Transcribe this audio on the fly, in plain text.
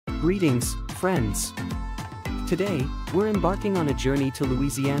Greetings, friends. Today, we're embarking on a journey to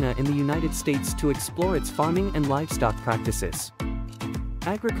Louisiana in the United States to explore its farming and livestock practices.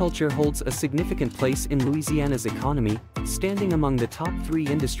 Agriculture holds a significant place in Louisiana's economy, standing among the top 3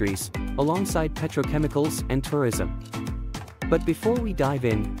 industries, alongside petrochemicals and tourism. But before we dive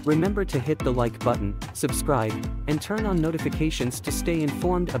in, remember to hit the like button, subscribe, and turn on notifications to stay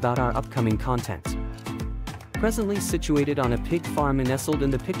informed about our upcoming content. Presently situated on a pig farm nestled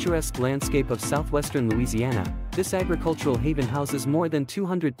in the picturesque landscape of southwestern Louisiana, this agricultural haven houses more than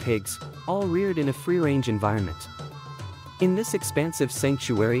 200 pigs, all reared in a free-range environment. In this expansive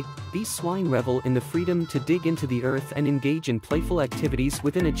sanctuary, these swine revel in the freedom to dig into the earth and engage in playful activities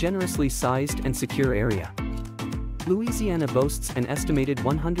within a generously sized and secure area. Louisiana boasts an estimated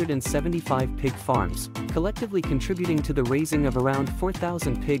 175 pig farms, collectively contributing to the raising of around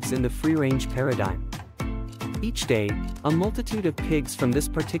 4,000 pigs in the free-range paradigm. Each day, a multitude of pigs from this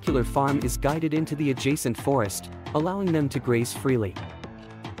particular farm is guided into the adjacent forest, allowing them to graze freely.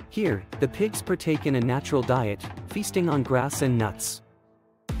 Here, the pigs partake in a natural diet, feasting on grass and nuts.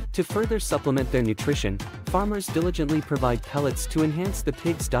 To further supplement their nutrition, farmers diligently provide pellets to enhance the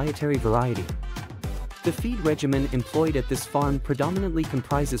pigs' dietary variety. The feed regimen employed at this farm predominantly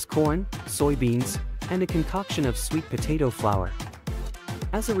comprises corn, soybeans, and a concoction of sweet potato flour.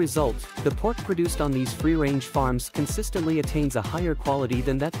 As a result, the pork produced on these free-range farms consistently attains a higher quality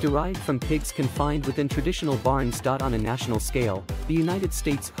than that derived from pigs confined within traditional barns. On a national scale, the United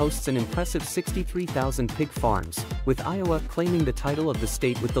States hosts an impressive 63,000 pig farms, with Iowa claiming the title of the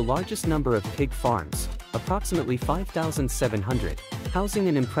state with the largest number of pig farms, approximately 5,700, housing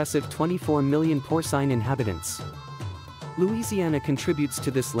an impressive 24 million porcine inhabitants. Louisiana contributes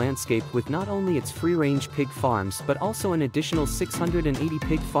to this landscape with not only its free-range pig farms but also an additional 680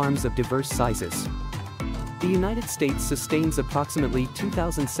 pig farms of diverse sizes. The United States sustains approximately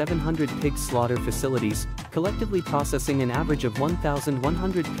 2,700 pig slaughter facilities, collectively processing an average of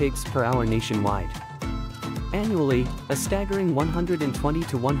 1,100 pigs per hour nationwide. Annually, a staggering 120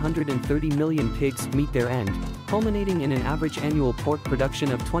 to 130 million pigs meet their end, culminating in an average annual pork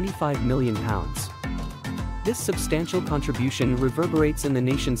production of 25 million pounds. This substantial contribution reverberates in the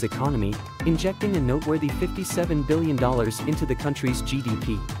nation's economy, injecting a noteworthy $57 billion into the country's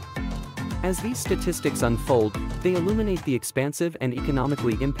GDP. As these statistics unfold, they illuminate the expansive and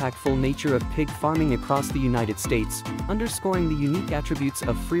economically impactful nature of pig farming across the United States, underscoring the unique attributes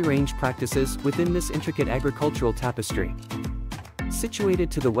of free-range practices within this intricate agricultural tapestry. Situated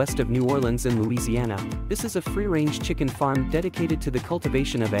to the west of New Orleans in Louisiana, this is a free-range chicken farm dedicated to the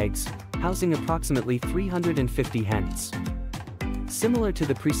cultivation of eggs, housing approximately 350 hens. Similar to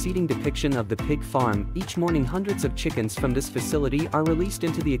the preceding depiction of the pig farm, each morning hundreds of chickens from this facility are released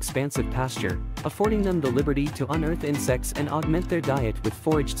into the expansive pasture, affording them the liberty to unearth insects and augment their diet with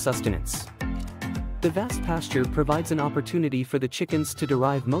foraged sustenance. The vast pasture provides an opportunity for the chickens to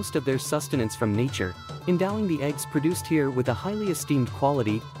derive most of their sustenance from nature, endowing the eggs produced here with a highly esteemed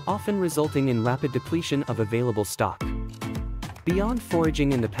quality, often resulting in rapid depletion of available stock. Beyond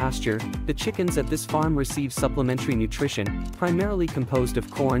foraging in the pasture, the chickens at this farm receive supplementary nutrition, primarily composed of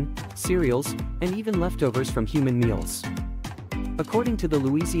corn, cereals, and even leftovers from human meals. According to the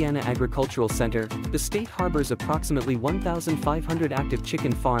Louisiana Agricultural Center, the state harbors approximately 1,500 active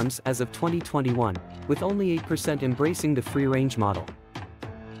chicken farms as of 2021, with only 8% embracing the free-range model.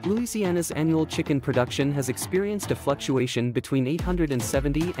 Louisiana's annual chicken production has experienced a fluctuation between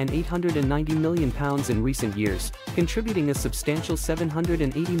 870 and 890 million pounds in recent years, contributing a substantial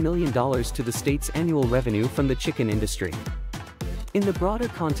 $780 million to the state's annual revenue from the chicken industry. In the broader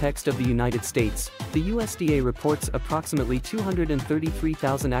context of the United States, the USDA reports approximately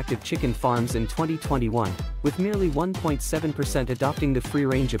 233,000 active chicken farms in 2021, with merely 1.7% adopting the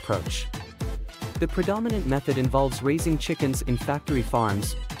free-range approach. The predominant method involves raising chickens in factory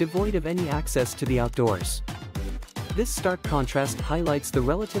farms, devoid of any access to the outdoors. This stark contrast highlights the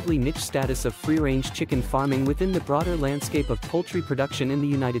relatively niche status of free-range chicken farming within the broader landscape of poultry production in the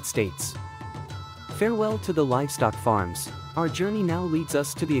United States. Farewell to the livestock farms. Our journey now leads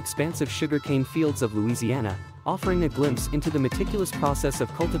us to the expansive sugarcane fields of Louisiana, offering a glimpse into the meticulous process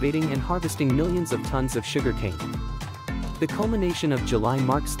of cultivating and harvesting millions of tons of sugarcane. The culmination of July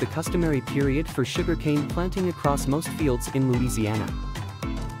marks the customary period for sugarcane planting across most fields in Louisiana.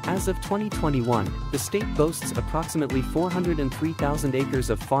 As of 2021, the state boasts approximately 403,000 acres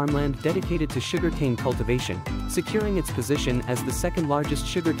of farmland dedicated to sugarcane cultivation, securing its position as the second-largest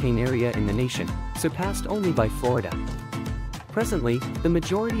sugarcane area in the nation, surpassed only by Florida. Presently, the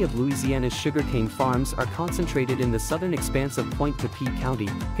majority of Louisiana's sugarcane farms are concentrated in the southern expanse of Pointe-Coupee County,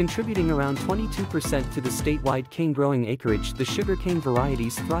 contributing around 22% to the statewide cane-growing acreage. The sugarcane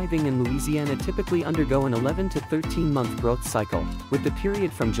varieties thriving in Louisiana typically undergo an 11 to 13-month growth cycle, with the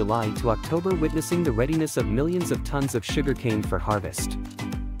period from July to October witnessing the readiness of millions of tons of sugarcane for harvest.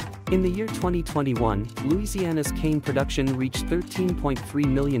 In the year 2021, Louisiana's cane production reached 13.3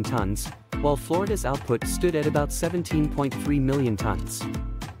 million tons, while Florida's output stood at about 17.3 million tons.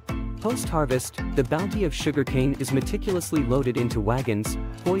 Post-harvest, the bounty of sugarcane is meticulously loaded into wagons,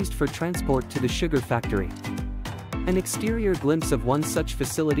 poised for transport to the sugar factory. An exterior glimpse of one such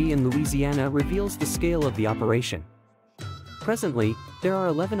facility in Louisiana reveals the scale of the operation. Presently, there are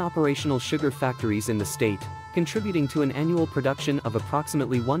 11 operational sugar factories in the state, contributing to an annual production of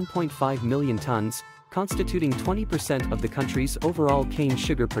approximately 1.5 million tons, constituting 20% of the country's overall cane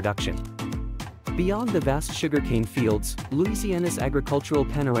sugar production. Beyond the vast sugarcane fields, Louisiana's agricultural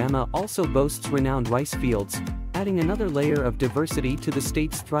panorama also boasts renowned rice fields, adding another layer of diversity to the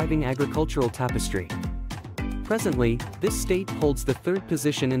state's thriving agricultural tapestry. Presently, this state holds the third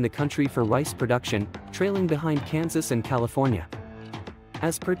position in the country for rice production, trailing behind Kansas and California.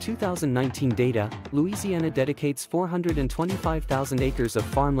 As per 2019 data, Louisiana dedicates 425,000 acres of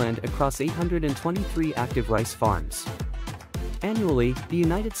farmland across 823 active rice farms. Annually, the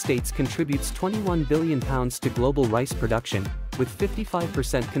United States contributes 21 billion pounds to global rice production, with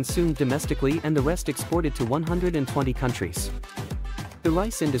 55% consumed domestically and the rest exported to 120 countries. The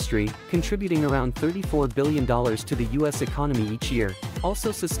rice industry, contributing around $34 billion to the U.S. economy each year,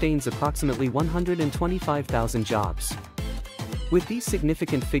 also sustains approximately 125,000 jobs. With these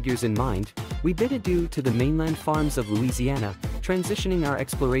significant figures in mind, we bid adieu to the mainland farms of Louisiana, transitioning our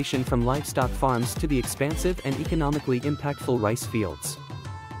exploration from livestock farms to the expansive and economically impactful rice fields.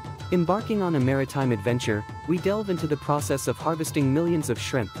 Embarking on a maritime adventure, we delve into the process of harvesting millions of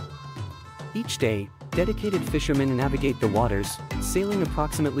shrimp. Each day, dedicated fishermen navigate the waters, sailing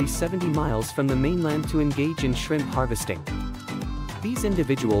approximately 70 miles from the mainland to engage in shrimp harvesting. These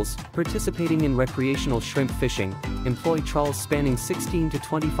individuals, participating in recreational shrimp fishing, employ trawls spanning 16 to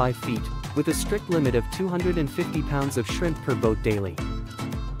 25 feet, with a strict limit of 250 pounds of shrimp per boat daily.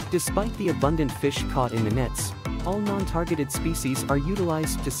 Despite the abundant fish caught in the nets, all non-targeted species are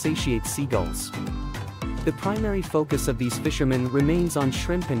utilized to satiate seagulls. The primary focus of these fishermen remains on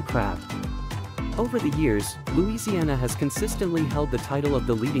shrimp and crab. Over the years, Louisiana has consistently held the title of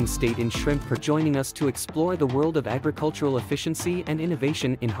the leading state in shrimp per joining us to explore the world of agricultural efficiency and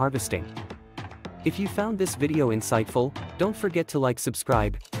innovation in harvesting. If you found this video insightful, don't forget to like,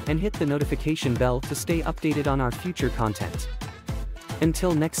 subscribe, and hit the notification bell to stay updated on our future content.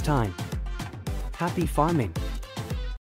 Until next time, happy farming!